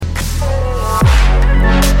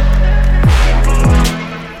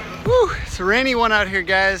So rainy one out here,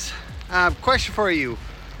 guys. Question for you.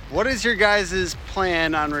 What is your guys'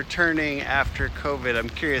 plan on returning after COVID? I'm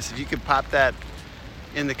curious if you could pop that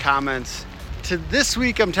in the comments. This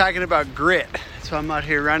week I'm talking about grit. So I'm out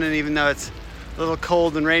here running even though it's a little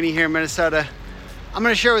cold and rainy here in Minnesota. I'm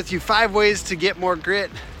gonna share with you 5 ways to get more grit.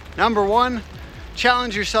 Number 1,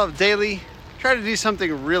 challenge yourself daily. Try to do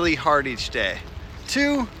something really hard each day.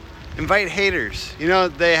 2, invite haters. You know,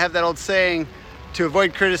 they have that old saying, to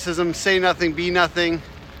avoid criticism, say nothing, be nothing.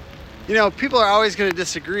 You know, people are always gonna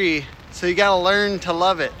disagree, so you gotta learn to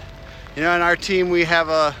love it. You know, in our team, we have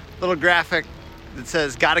a little graphic that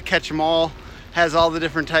says, gotta catch them all, has all the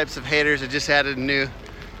different types of haters. I just added a new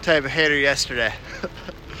type of hater yesterday.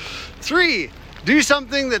 3, do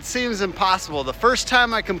something that seems impossible. The first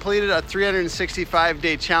time I completed a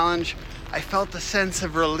 365-day challenge, I felt a sense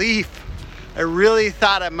of relief. I really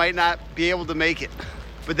thought I might not be able to make it,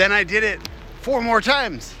 but then I did it 4 more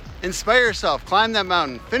times. Inspire yourself, climb that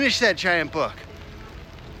mountain, finish that giant book,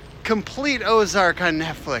 complete Ozark on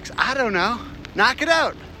Netflix. I don't know, knock it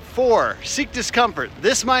out. 4, seek discomfort.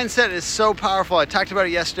 This mindset is so powerful. I talked about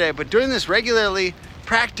it yesterday, but doing this regularly,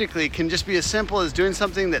 practically, can just be as simple as doing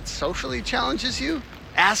something that socially challenges you.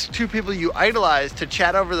 Ask 2 people you idolize to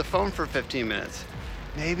chat over the phone for 15 minutes.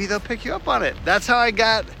 Maybe they'll pick you up on it. That's how I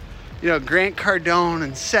got Grant Cardone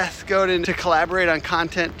and Seth Godin to collaborate on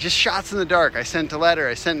content, just shots in the dark. I sent a letter,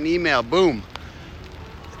 I sent an email, boom.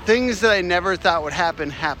 Things that I never thought would happen,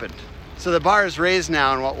 happened. So the bar is raised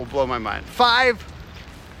now on what will blow my mind. 5,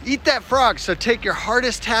 eat that frog. So take your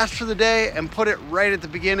hardest task for the day and put it right at the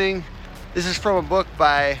beginning. This is from a book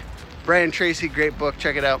by Brian Tracy, great book,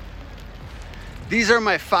 check it out. These are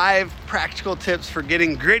my 5 practical tips for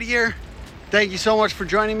getting grittier. Thank you so much for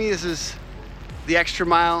joining me. This is The Extra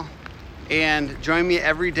Mile. And join me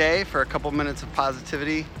every day for a couple minutes of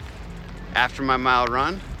positivity after my mile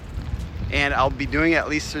run. And I'll be doing it at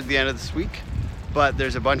least through the end of this week. But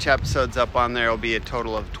there's a bunch of episodes up on there. It'll be a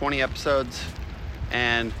total of 20 episodes.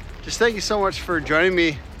 And just thank you so much for joining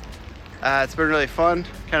me. It's been really fun.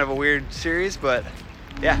 Kind of a weird series, but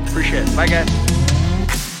yeah, appreciate it. Bye, guys.